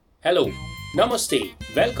Hello, Namaste,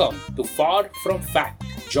 welcome to Far From Fact.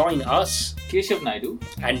 Join us Keshav Naidu,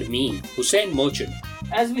 and me, Hussein Merchant.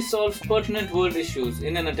 as we solve pertinent world issues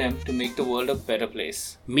in an attempt to make the world a better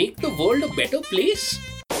place. Make the world a better place?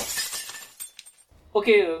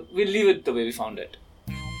 Okay, we'll leave it the way we found it.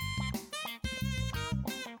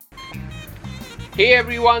 Hey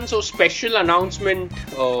everyone, so special announcement.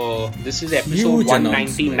 This is episode Huge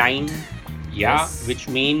 199. Yes. Which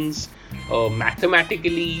means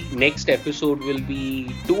mathematically next episode will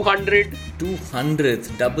be 200.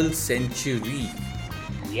 200th double century.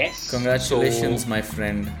 Yes. Congratulations, So, my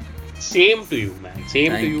friend. same to you, man.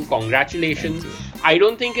 Same Thank to you. you. Congratulations. Thank I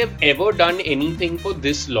don't think I've ever done anything for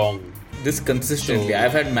this long. This consistently. So,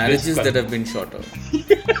 I've had marriages this that have been shorter.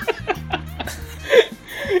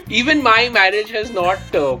 Even my marriage has not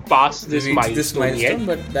passed this Reached milestone, this milestone, yet.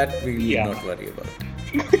 but that we Yeah. will not worry about.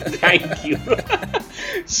 Thank you.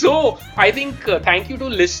 So, I think thank you to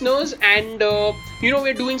listeners, and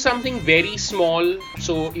we're doing something very small.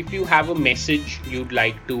 So, if you have a message you'd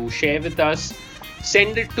like to share with us,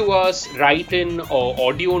 send it to us, write in or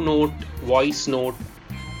audio note, voice note.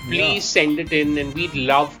 Please send it in, and we'd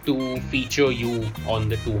love to feature you on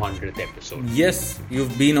the 200th episode. Yes,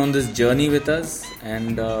 you've been on this journey with us,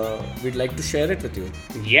 and we'd like to share it with you.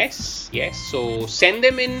 Yes. So, send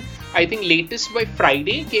them in, I think, latest by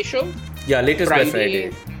Friday, Keshav. Yeah, latest by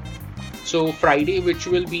Friday. So Friday, which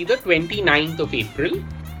will be the 29th of April.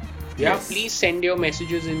 Yeah, Yes. please send your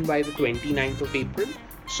messages in by the 29th of April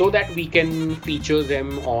so that we can feature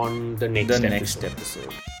them on the next The episode. next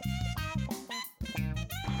episode.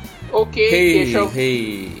 Okay, Hey, Keshav,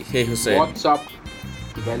 hey, Hussein. what's up?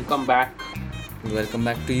 Welcome back. Welcome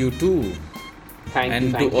back to you too, Thank and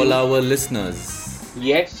you. to Thank all you. our listeners.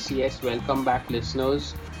 Yes, welcome back,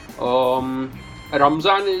 listeners.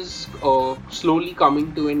 Ramzan is slowly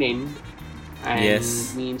coming to an end, and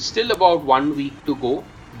Yes. means still about 1 week to go.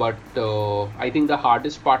 But I think the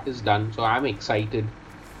hardest part is done, so I'm excited.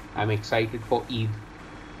 I'm excited for Eid.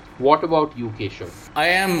 What about you, Keshav? I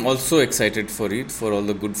am also excited for it, for all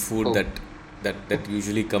the good food Oh. that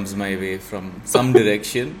usually comes my way from some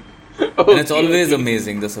direction. And it's always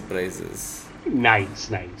amazing, the surprises. Nice.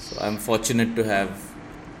 So I'm fortunate to have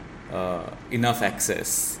enough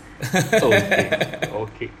access.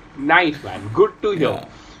 Okay. Nice, man. Good to hear. Yeah.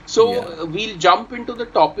 So Yeah. we'll jump into the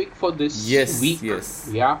topic for this Yes, week. yes.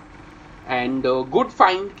 Yeah. And good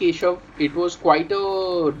find, Keshav. It was quite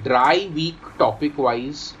a dry week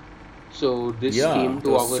topic-wise. So this came it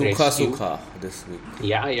to was our sukha rescue. sukha this week.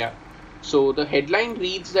 Yeah. So the headline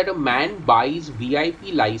reads that a man buys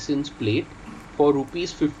VIP license plate for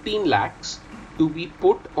rupees 15 lakhs to be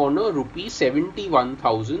put on a rupees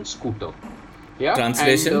 71,000 scooter. Yeah.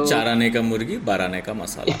 Translation, and, charane ka murgi, barane ka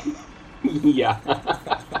masala. yeah.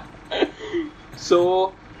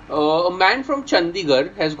 So, a man from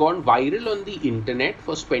Chandigarh has gone viral on the internet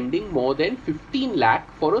for spending more than 15 lakh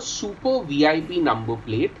for a super VIP number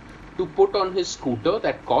plate to put on his scooter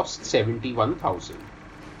that cost 71,000.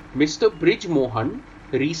 Mr. Brij Mohan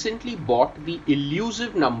recently bought the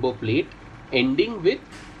elusive number plate ending with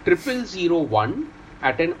 0001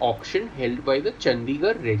 at an auction held by the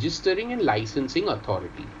Chandigarh Registering and Licensing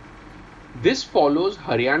Authority. This follows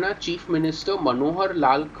Haryana Chief Minister Manohar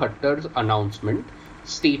Lal Khattar's announcement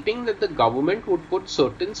stating that the government would put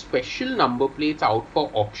certain special number plates out for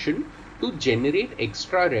auction to generate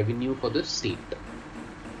extra revenue for the state.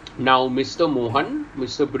 Now, Mr.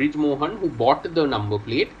 Brij Mohan, who bought the number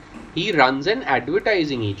plate, he runs an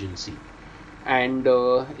advertising agency. And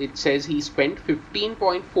it says he spent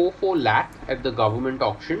 15.44 lakh at the government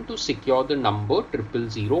auction to secure the number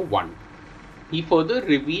 0001. He further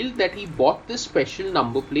revealed that he bought this special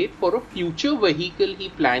number plate for a future vehicle he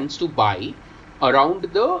plans to buy around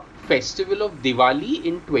the festival of Diwali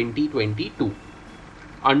in 2022.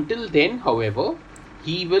 Until then, however,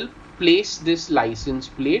 he will place this license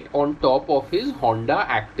plate on top of his Honda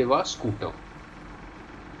Activa scooter.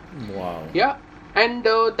 Wow. Yeah, and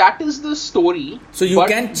that is the story. So you But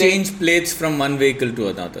can then- change plates from one vehicle to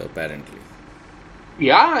another, apparently.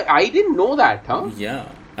 Yeah, I didn't know that, huh? Yeah.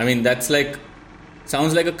 I mean,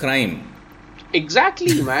 sounds like a crime.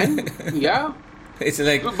 Exactly, man. Yeah. It's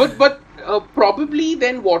like, But probably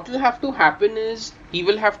then what will have to happen is he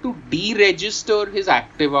will have to deregister his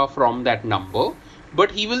Activa from that number,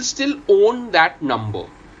 but he will still own that number,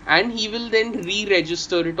 and he will then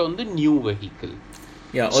re-register it on the new vehicle.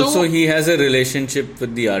 yeah, So- also he has a relationship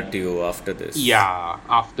with the RTO after this. Yeah,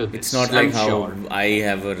 after this. It's not like I'm how sure. I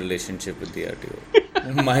have a relationship with the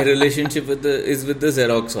RTO. My relationship is with the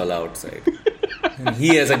Xerox wala outside. And he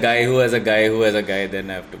has a guy who has a guy who has a guy,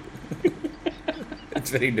 then I have to. It's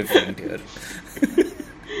very different here.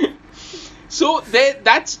 So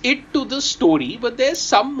that's it to the story, but there's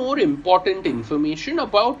some more important information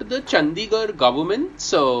about the Chandigarh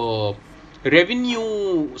government's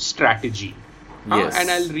revenue strategy. Yes.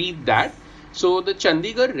 And I'll read that. So the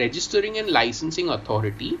Chandigarh Registering and Licensing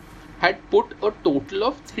Authority had put a total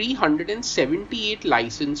of 378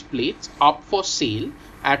 license plates up for sale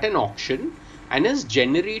at an auction and has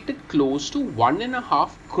generated close to 1.5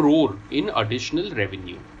 crore in additional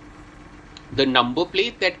revenue. The number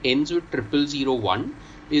plate that ends with 0001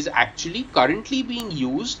 is actually currently being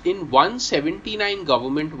used in 179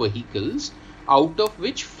 government vehicles, out of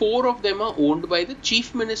which 4 of them are owned by the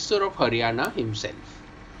Chief Minister of Haryana himself.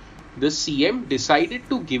 The CM decided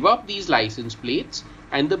to give up these license plates,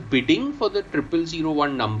 and the bidding for the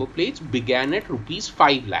 0001 number plates began at rupees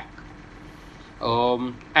 5 lakh.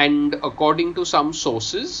 And according to some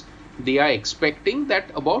sources, they are expecting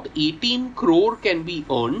that about 18 crore can be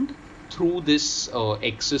earned through this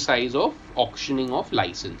exercise of auctioning of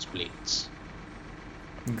license plates.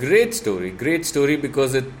 Great story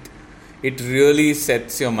because it really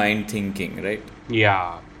sets your mind thinking, right?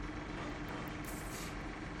 Yeah,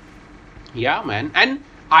 man. And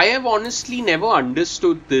I have honestly never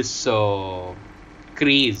understood this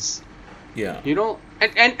craze. Yeah.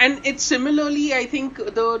 And it's similarly, I think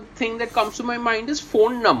the thing that comes to my mind is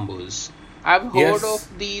phone numbers. I've heard Yes.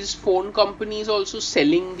 of these phone companies also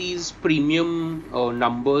selling these premium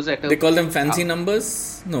numbers at a... They call them fancy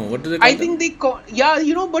numbers? No, what do they call I them? think they call... Yeah,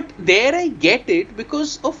 but there I get it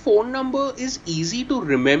because a phone number is easy to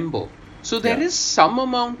remember. So there Yeah. is some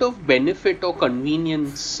amount of benefit or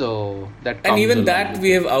convenience that comes And even along that with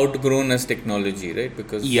we it. have outgrown as technology, right?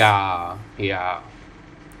 Because Yeah.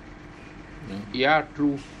 Yeah,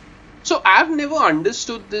 true. So I've never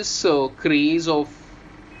understood this craze of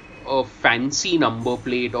a fancy number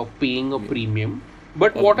plate or paying a premium.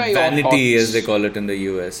 But what are your vanity, thoughts? as they call it in the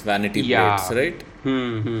US, vanity Yeah. plates, right?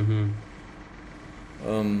 Hmm.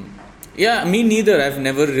 Yeah, me neither. I've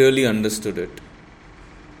never really understood it.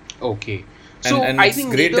 Okay. So And I it's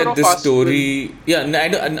think great neither that of this us story. Yeah,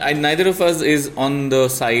 neither of us is on the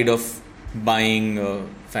side of buying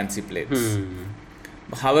fancy plates.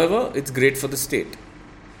 However, it's great for the state.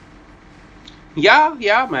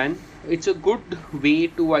 Yeah, man. It's a good way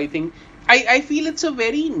to, I think. I feel it's a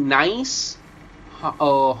very nice,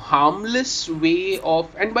 harmless way of,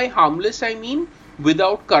 and by harmless I mean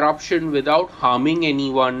without corruption, without harming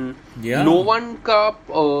anyone. Yeah. No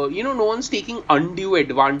one's taking undue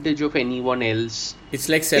advantage of anyone else. It's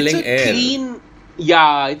like selling it's a air.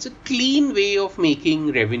 it's a clean way of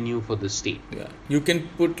making revenue for the state. Yeah. You can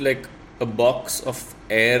put like a box of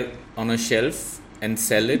air on a shelf and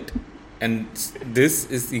sell it, and this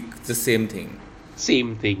is the same thing.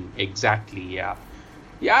 Same thing, exactly, yeah.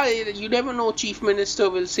 Yeah, you never know, Chief Minister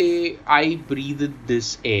will say, I breathed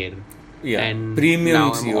this air. Yeah. And Premium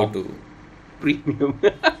now I'm CO2. Premium.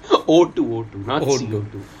 O2, not O2.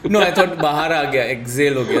 CO2. No, I thought bahar aa gaya,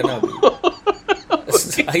 exhale ho gaya na abhi.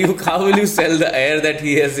 How will you sell the air that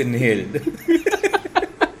he has inhaled?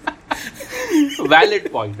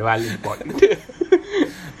 Valid point.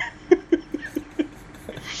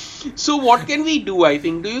 So what can we do, I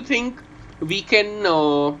think? Do you think we can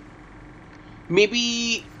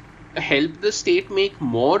maybe help the state make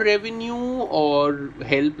more revenue or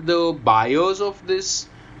help the buyers of this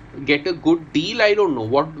get a good deal? I don't know.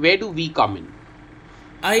 Where do we come in?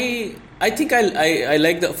 I think I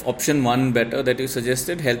like the option 1 better that you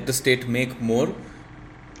suggested. Help the state make more,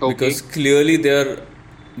 Okay. because clearly they're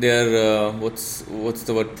what's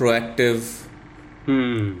the word, proactive.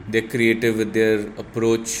 They're creative with their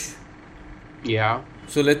approach. Yeah.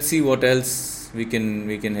 So let's see what else we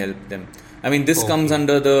can help them. I mean, this Okay. comes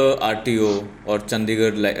under the RTO or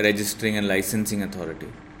Chandigarh Registering and Licensing Authority.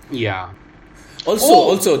 Yeah.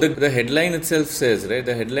 Also, the headline itself says, right?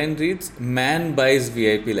 The headline reads, "Man buys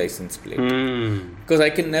VIP license plate." Because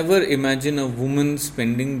I can never imagine a woman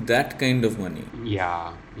spending that kind of money.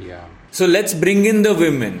 Yeah. So let's bring in the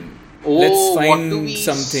women. Let's What find do we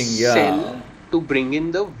something, sell to bring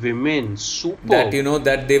in the women? Super. that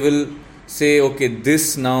that they will say, okay, this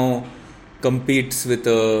now competes with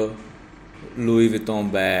a Louis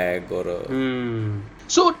Vuitton bag or a.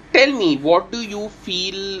 So tell me, what do you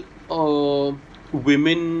feel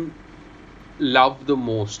women love the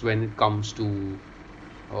most when it comes to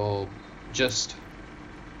just,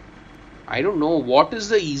 I don't know, what is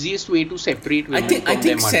the easiest way to separate women I from think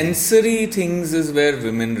their money? sensory things is where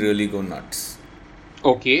women really go nuts.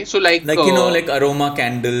 Okay, so like Like aroma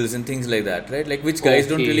candles and things like that, right? Like which guys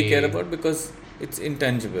don't really care Okay. about because it's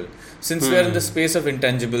intangible. Since we are in the space of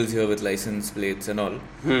intangibles here with license plates and all,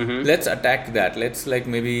 let's attack that. Let's like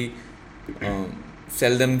maybe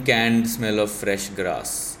sell them canned smell of fresh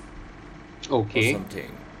grass or Okay.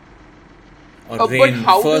 something. Or But rain,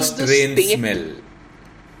 how does first the rain state? smell.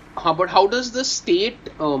 But how does the state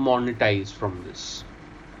monetize from this?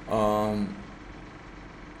 Um,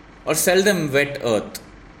 or sell them wet earth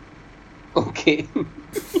Okay.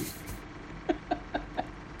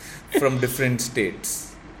 from different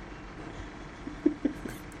states.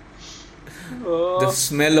 The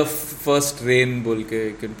smell of first rain bolke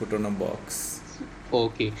you can put on a box.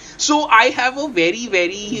 Okay. So I have a very,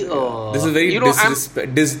 very, This is very I'm,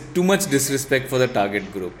 too much disrespect for the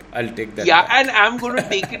target group. I'll take that yeah, back. and I'm going to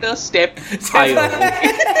take it a step higher.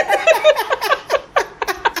 Okay?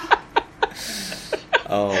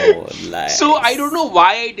 Oh, lies. So I don't know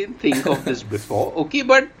why I didn't think of this before. Okay,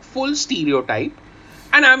 but full stereotype,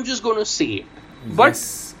 and I'm just going to say it. But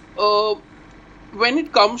Yes. when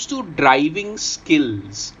it comes to driving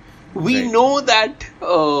skills, we Right. know that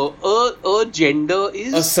a gender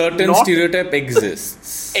is A certain not stereotype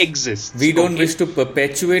exists. exists. We don't okay? wish to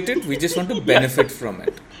perpetuate it. We just want to benefit from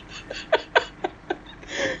it.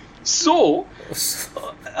 So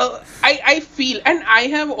I feel, and I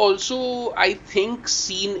have also, I think,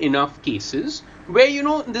 seen enough cases where,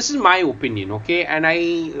 this is my opinion, okay, and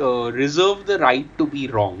I reserve the right to be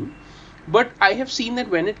wrong, but I have seen that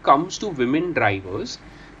when it comes to women drivers,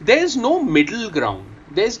 there's no middle ground.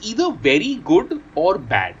 There's either very good or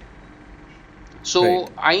bad. So Right.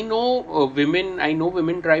 I know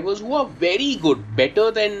women drivers who are very good,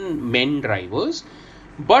 better than men drivers.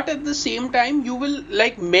 But at the same time, you will,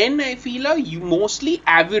 like men, I feel are mostly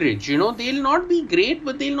average. They'll not be great,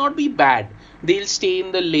 but they'll not be bad. They'll stay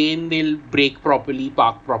in the lane, they'll brake properly,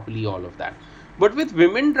 park properly, all of that. But with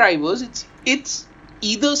women drivers, it's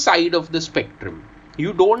either side of the spectrum.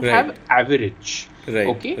 You don't Right. have average. Right.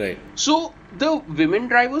 Okay. Right. So the women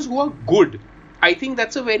drivers who are good, I think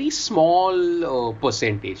that's a very small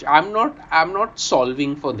percentage. I'm not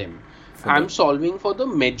solving for them. I'm solving for the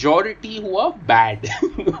majority who are bad.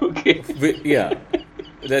 Okay. Yeah.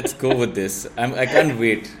 Let's go with this. I can't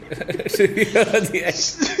wait to hear the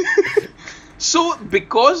So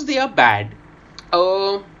because they are bad,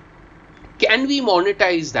 can we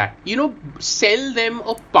monetize that? Sell them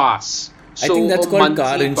a pass. I think that's a called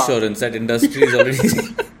car monthly pass. insurance. That industry is already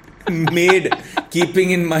made,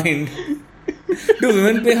 keeping in mind. Do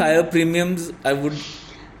women pay higher premiums?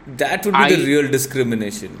 That would be the real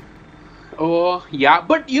discrimination. Yeah,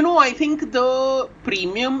 but I think the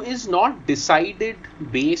premium is not decided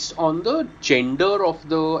based on the gender of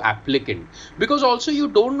the applicant, because also you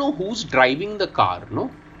don't know who's driving the car, no?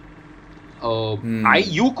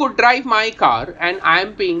 You could drive my car and I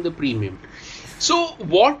am paying the premium. So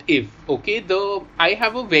what if, okay, I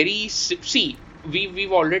have a very, see,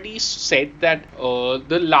 we've already said that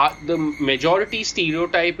the majority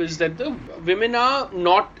stereotype is that the women are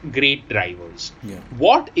not great drivers. Yeah.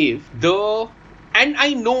 What if and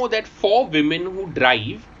I know that for women who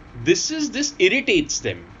drive, this irritates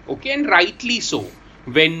them, okay, and rightly so,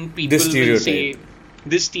 when people will say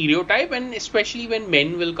this stereotype, and especially when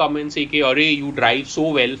men will come and say, "Arey, you drive so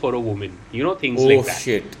well for a woman," things like that. Oh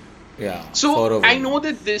shit. Yeah. So I know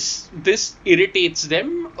that this irritates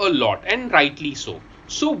them a lot, and rightly so.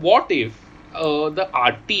 So what if the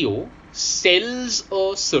RTO sells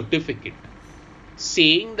a certificate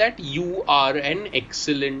saying that you are an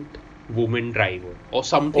excellent woman driver or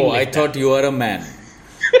something like I thought you are a man.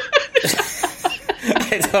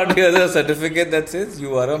 I thought you had a certificate that says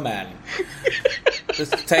you are a man.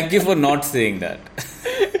 Just thank you for not saying that.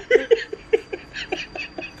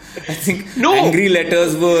 I think angry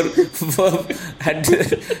letters were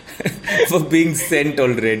being sent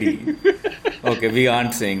already. Okay, we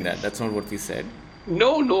aren't saying that. That's not what we said.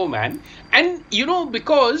 No, man. And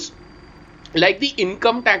because like the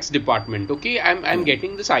income tax department, okay, I'm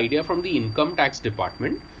getting this idea from the income tax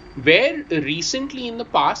department, where recently in the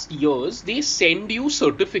past years they send you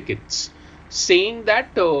certificates saying that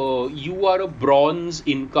you are a bronze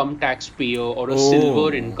income tax payer or a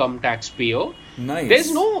silver income tax payer.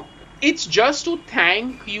 Nice. It's just to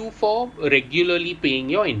thank you for regularly paying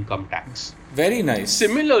your income tax. Very nice.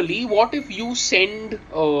 Similarly, what if you send,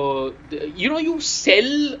 you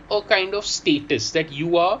sell a kind of status that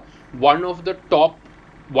you are one of the top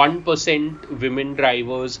 1% women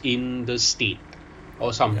drivers in the state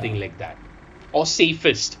or something like that, or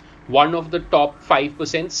safest, one of the top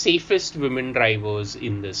 5% safest women drivers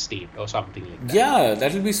in the state or something like that. Yeah,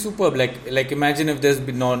 that will be superb. Like imagine if there's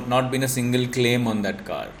been not been a single claim on that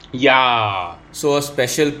car. Yeah. So a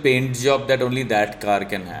special paint job that only that car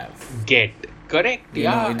can have. Correct.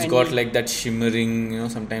 It's got like that shimmering,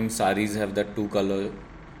 sometimes saris have that 2-color.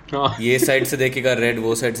 हाँ. ये side से देखेगा red,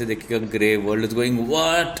 वो side से देखेगा grey. World is going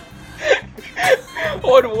what.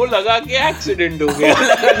 और वो लगा के एक्सीडेंट हो गया.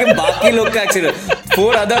 लगा कि बाकी लोग का accident.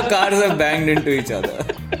 4 other cars have banged into each other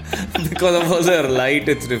because of all the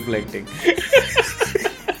light it's reflecting.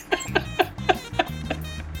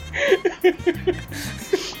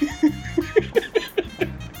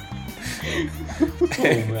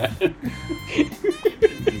 Oh man.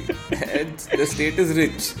 The state is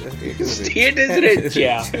rich. State is rich,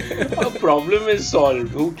 yeah. A problem is solved.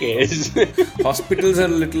 Who cares? Hospitals are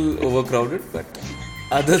a little overcrowded, but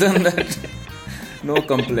other than that, no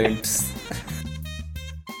complaints.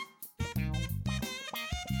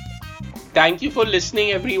 Thank you for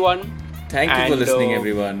listening, everyone. Thank you for listening,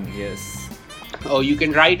 everyone. Yes. You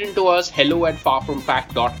can write into us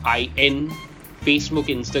hello@farfromfact.in, Facebook,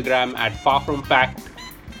 Instagram @farfromfact,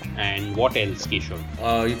 and what else, Keshav?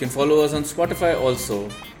 You can follow us on Spotify also,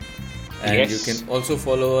 and Yes. you can also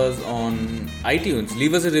follow us on iTunes.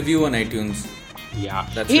 Leave us a review on iTunes. Yeah.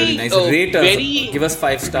 That's really nice. Rate us. very- Give us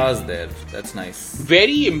 5 stars there. That's nice.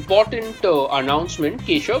 Very important announcement,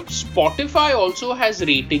 Keshav. Spotify also has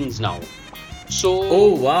ratings now. So Oh,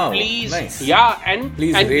 wow. please, Nice. yeah, and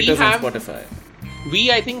Please and rate we us have on Spotify. we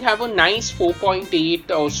I think have a nice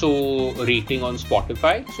 4.8 or so rating on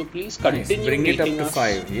Spotify. So please Nice. continue Bring it up rating to us.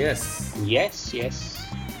 5. Yes. Yes,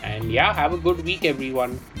 and yeah, have a good week,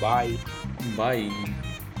 everyone. Bye. Bye.